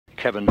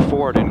Kevin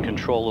Ford in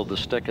control of the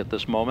stick at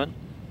this moment.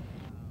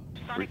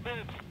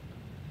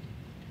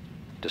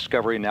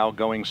 Discovery now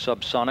going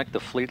subsonic,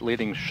 the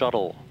fleet-leading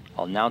shuttle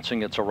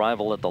announcing its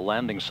arrival at the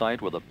landing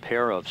site with a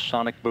pair of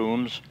sonic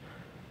booms.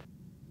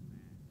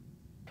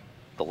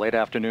 The late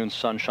afternoon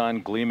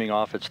sunshine gleaming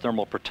off its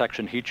thermal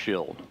protection heat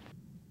shield.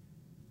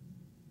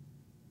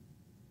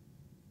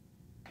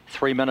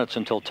 3 minutes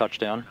until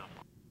touchdown.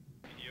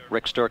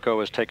 Rick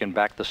Sturckow has taken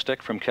back the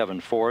stick from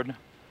Kevin Ford.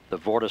 The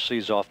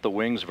vortices off the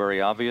wings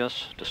very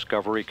obvious.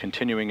 Discovery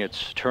continuing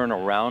its turn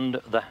around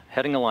the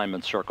heading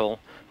alignment circle,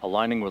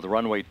 aligning with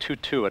runway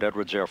 22 at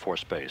Edwards Air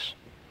Force Base.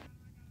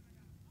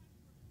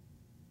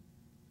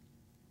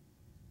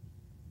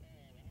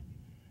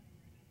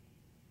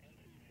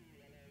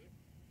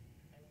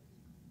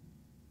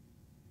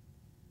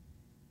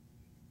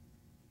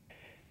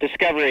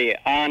 Discovery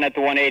on at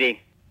the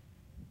 180.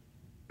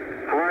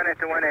 On at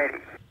the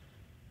 180.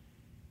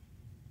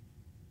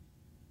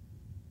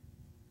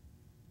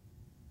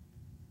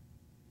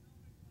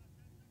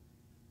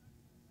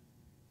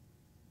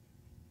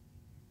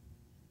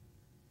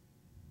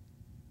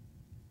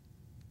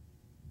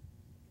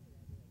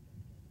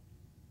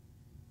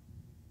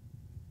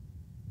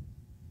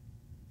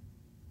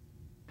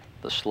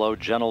 The slow,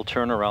 gentle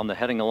turn around the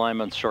heading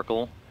alignment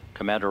circle.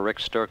 Commander Rick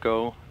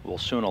Sturckow will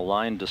soon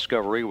align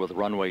Discovery with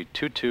runway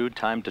 22,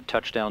 time to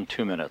touchdown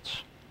 2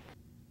 minutes.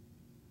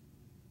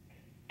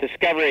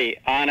 Discovery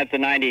on at the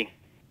 90.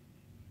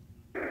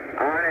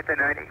 On at the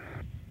 90.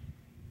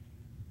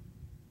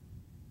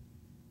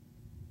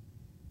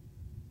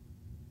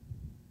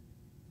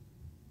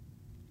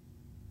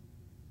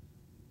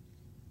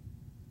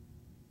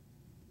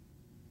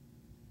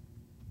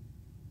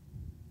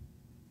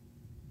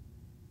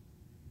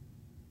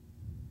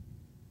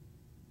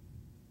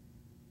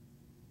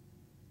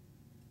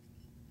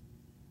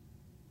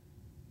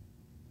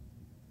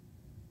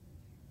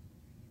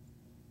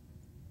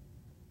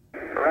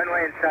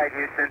 Runway in sight,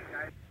 Houston.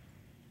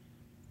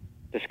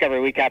 Discovery,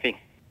 we copy.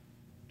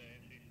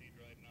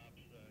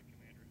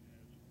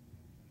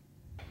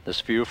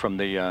 This view from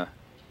the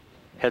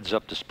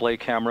heads-up display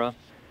camera,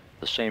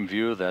 the same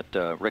view that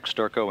Rick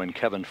Sturckow and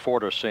Kevin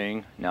Ford are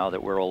seeing now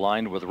that we're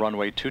aligned with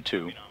runway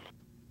 22.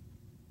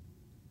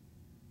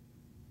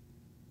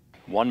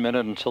 1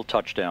 minute until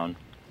touchdown.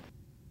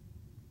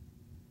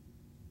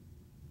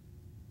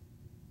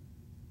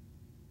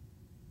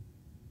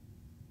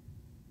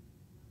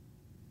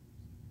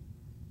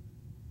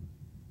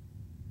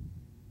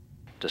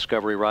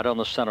 Discovery right on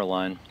the center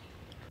line.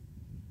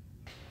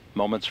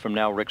 Moments from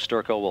now, Rick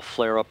Sturckow will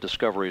flare up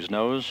Discovery's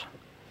nose.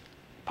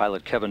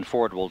 Pilot Kevin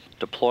Ford will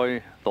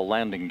deploy the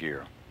landing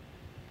gear.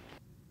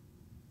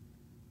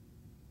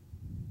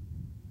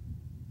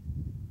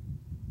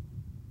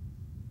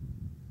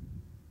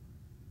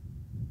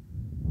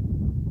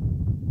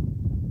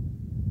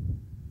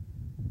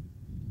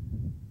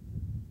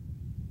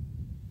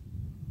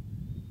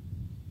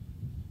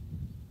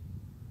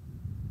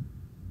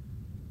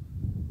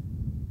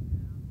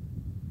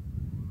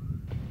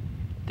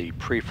 The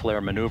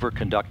pre-flare maneuver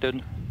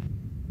conducted.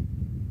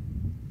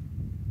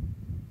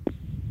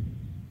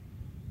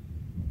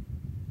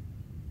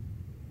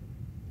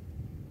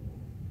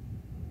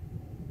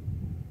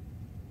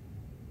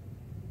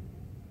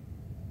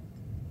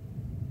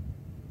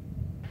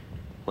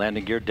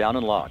 Landing gear down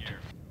and locked.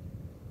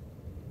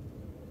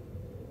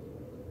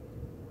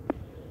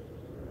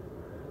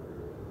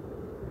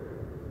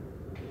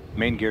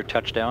 Main gear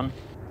touchdown.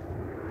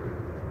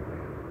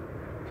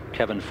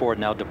 Kevin Ford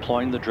now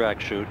deploying the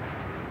drag chute.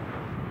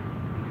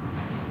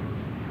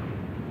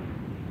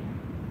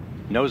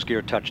 Nose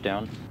gear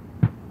touchdown.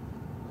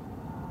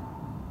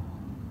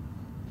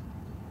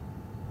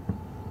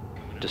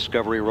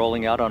 Discovery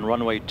rolling out on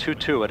runway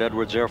 22 at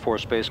Edwards Air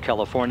Force Base,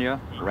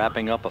 California,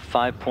 wrapping up a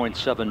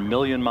 5.7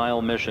 million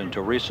mile mission to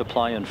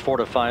resupply and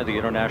fortify the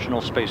International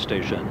Space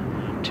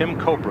Station. Tim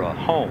Cobra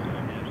home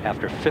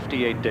after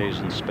 58 days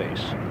in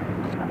space.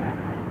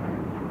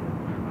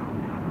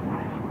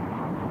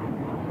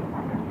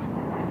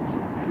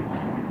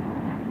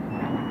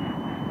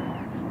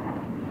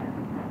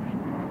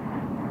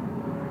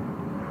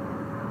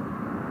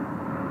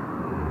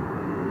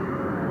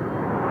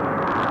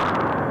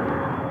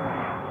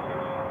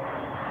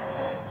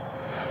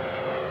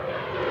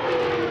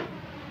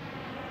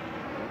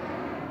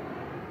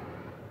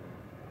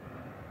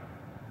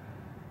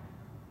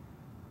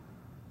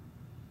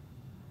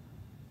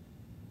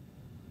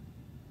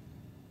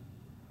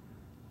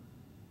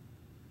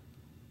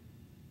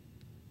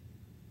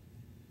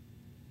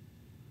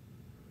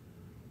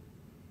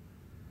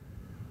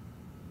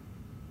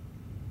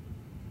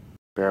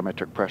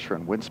 Barometric pressure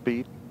and wind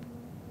speed.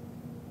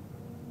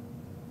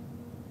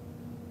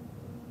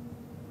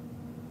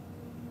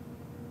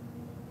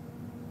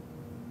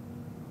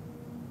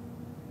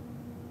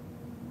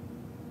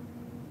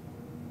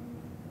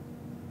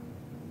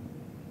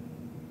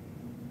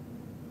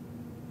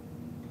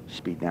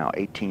 Speed now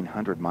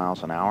 1,800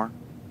 miles an hour.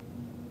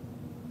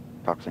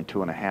 Approximately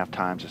 2.5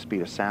 times the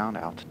speed of sound.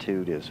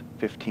 Altitude is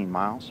 15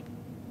 miles.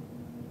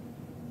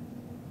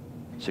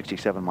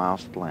 67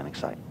 miles to the landing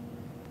site.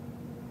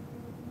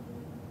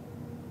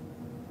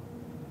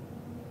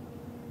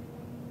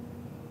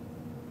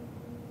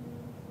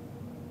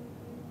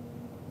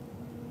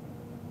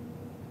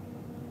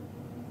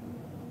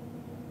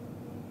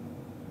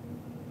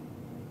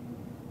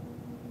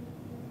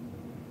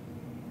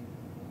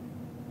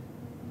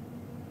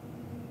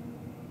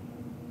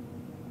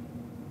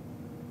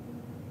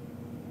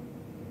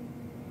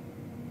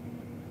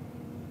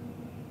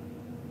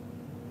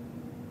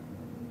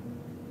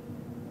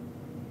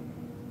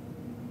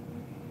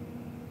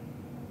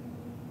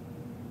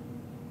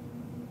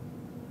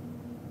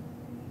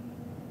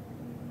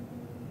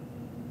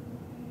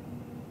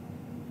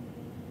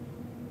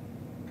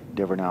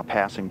 Endeavor now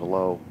passing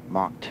below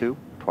Mach 2,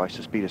 twice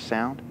the speed of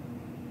sound.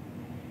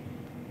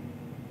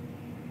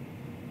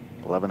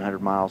 1,100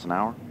 miles an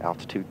hour,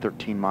 altitude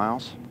 13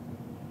 miles,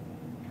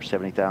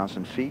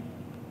 70,000 feet,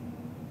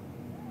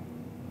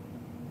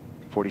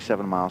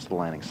 47 miles to the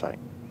landing site.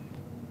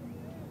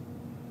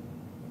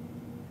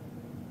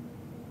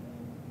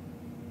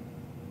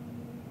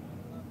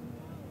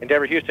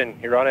 Endeavor Houston,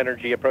 you're on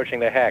energy approaching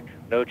the hack.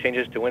 No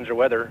changes to winds or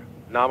weather.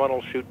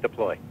 Nominal shoot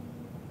deploy.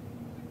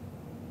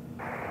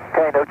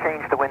 Okay, no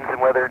change to winds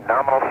and weather,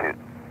 nominal shoot.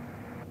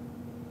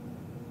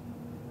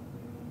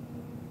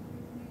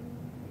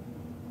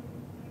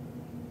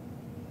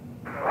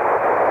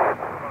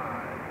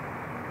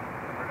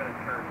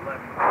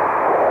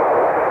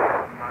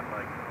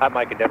 Hot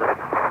mic, Endeavor.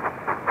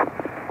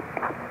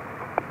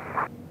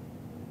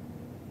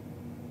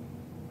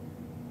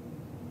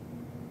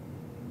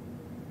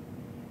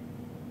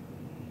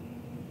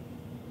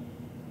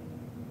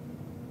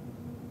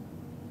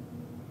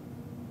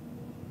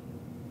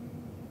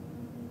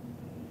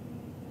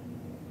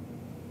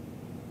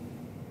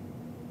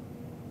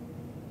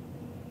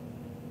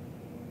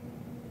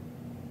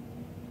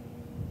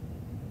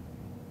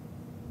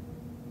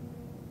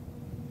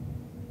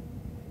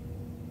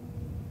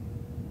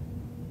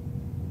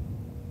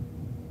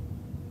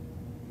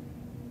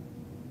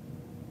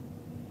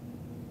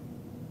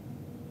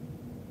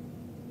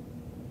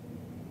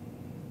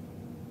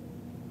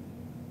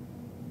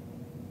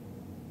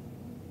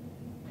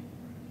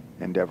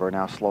 Endeavor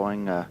now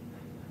slowing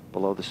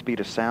below the speed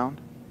of sound.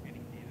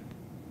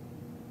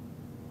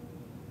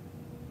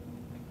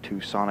 2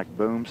 sonic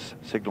booms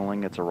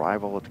signaling its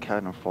arrival at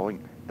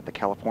the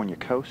California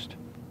coast.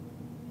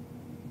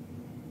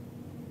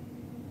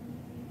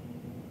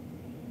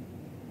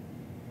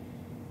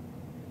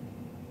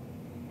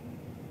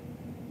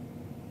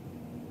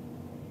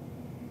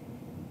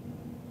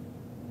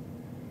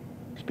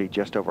 Speed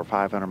just over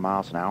 500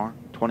 miles an hour,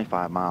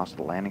 25 miles to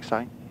the landing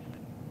site.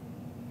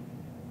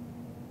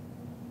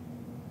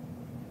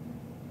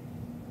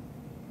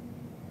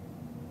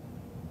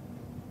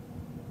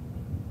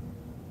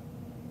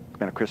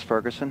 Commander Chris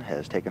Ferguson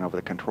has taken over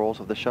the controls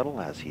of the shuttle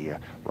as he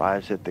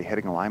arrives at the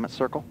heading alignment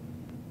circle.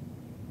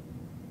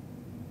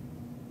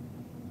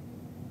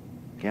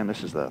 Again,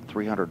 this is the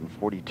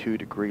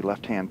 342-degree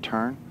left-hand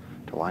turn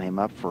to line him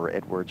up for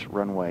Edwards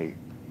runway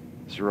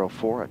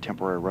 04, a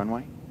temporary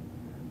runway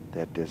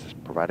that is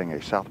providing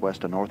a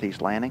southwest to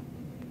northeast landing.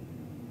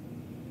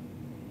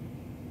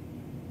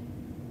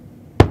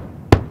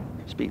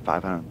 Speed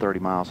 530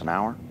 miles an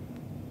hour.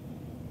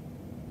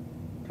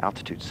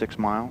 Altitude 6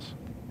 miles.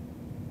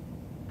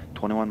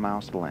 21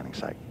 miles to the landing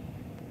site.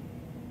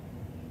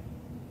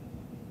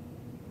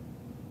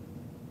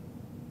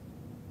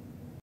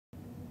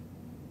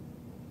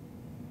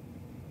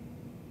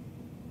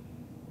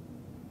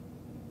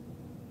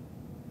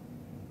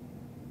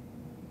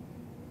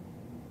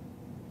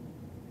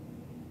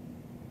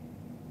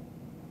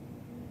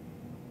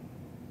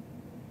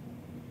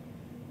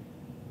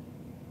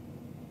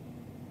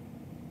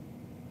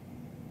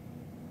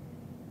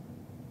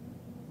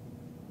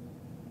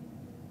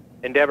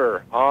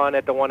 Endeavor, on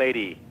at the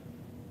 180.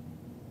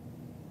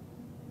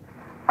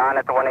 On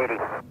at the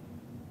 180.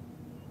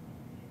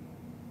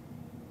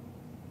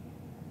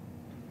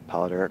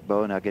 Pilot Eric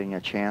Bowe now getting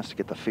a chance to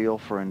get the feel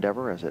for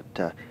Endeavor as it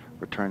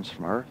returns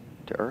from Earth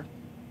to Earth.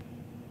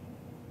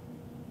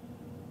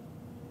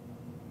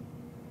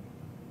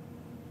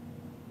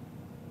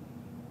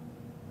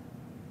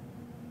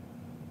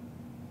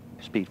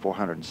 Speed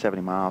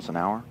 470 miles an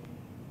hour.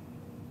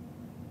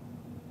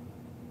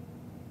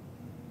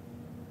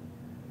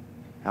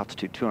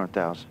 Altitude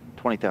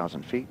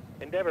 20,000 feet.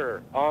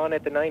 Endeavor, on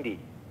at the 90.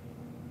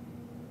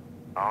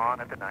 On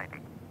at the 90.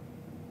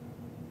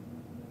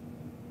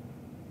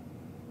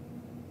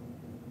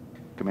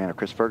 Commander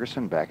Chris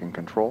Ferguson back in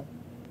control.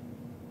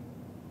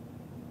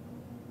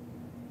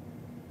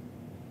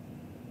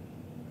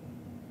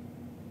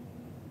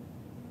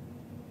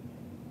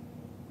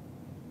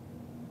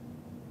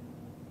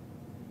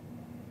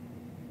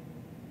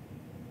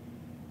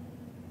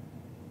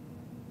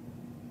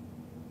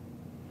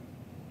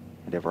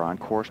 Endeavor on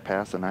course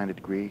past the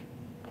 90-degree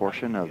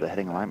portion of the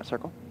heading alignment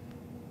circle.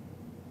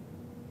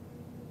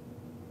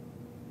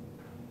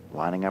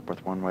 Lining up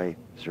with runway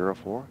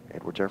 04,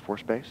 Edwards Air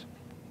Force Base.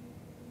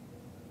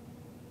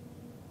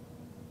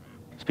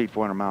 Speed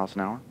 400 miles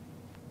an hour.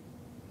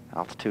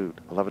 Altitude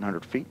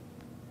 1,100 feet.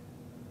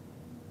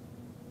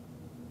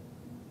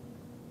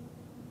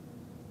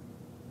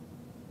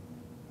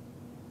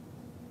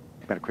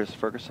 Commander Chris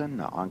Ferguson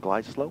on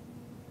glide slope.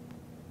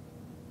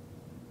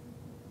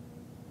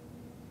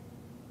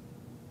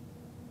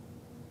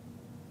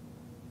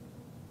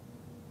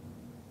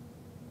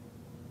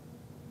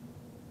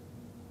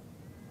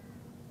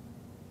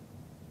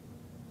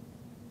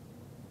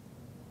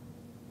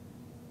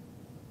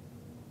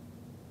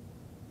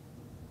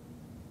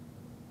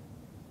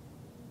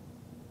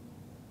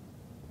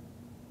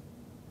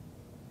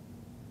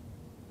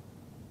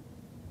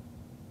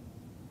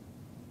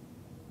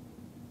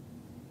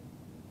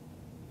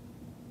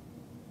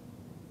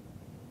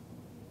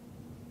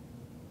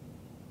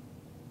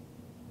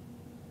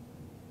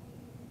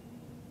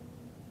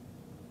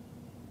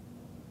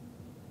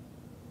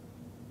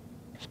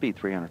 Speed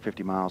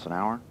 350 miles an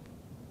hour.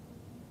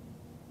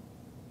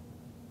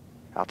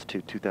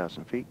 Altitude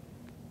 2,000 feet.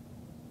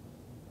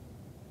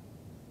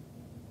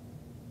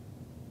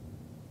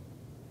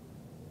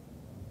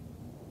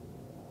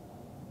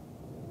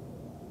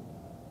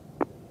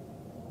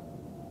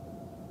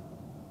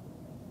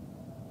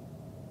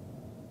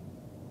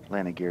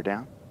 Landing gear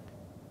down.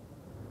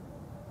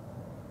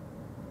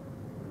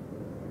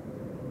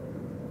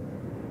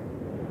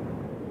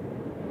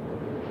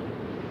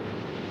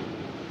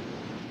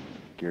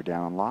 Gear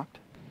down and locked.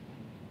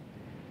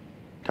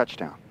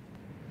 Touchdown.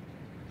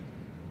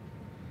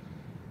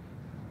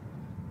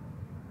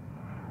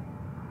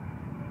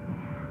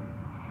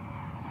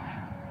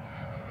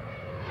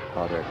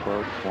 Power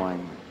Pro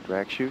deploying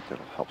drag chute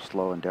that'll help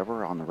slow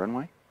Endeavor on the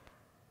runway.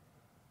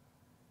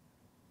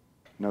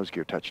 Nose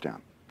gear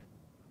touchdown.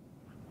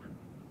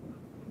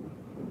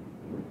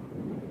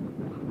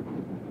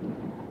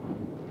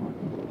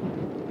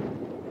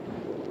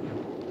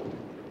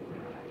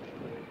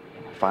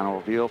 Final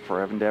reveal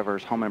for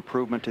Endeavor's home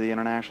improvement to the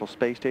International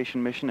Space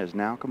Station mission is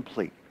now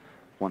complete.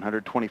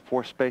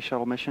 124th Space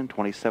Shuttle mission,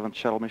 27th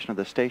shuttle mission of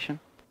the station,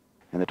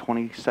 and the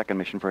 22nd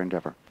mission for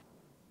Endeavor.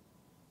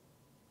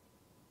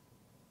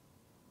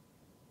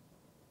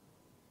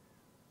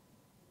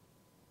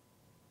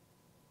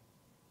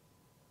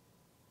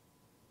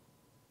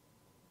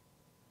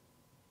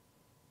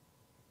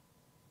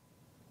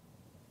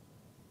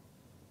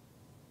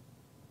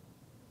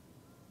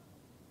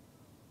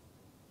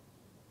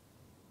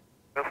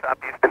 We'll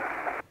stop, Houston.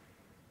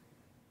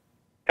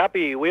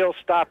 Copy. Wheel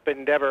stop,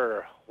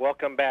 Endeavor.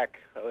 Welcome back.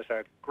 That was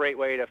a great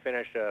way to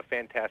finish a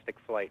fantastic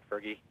flight,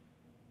 Fergie.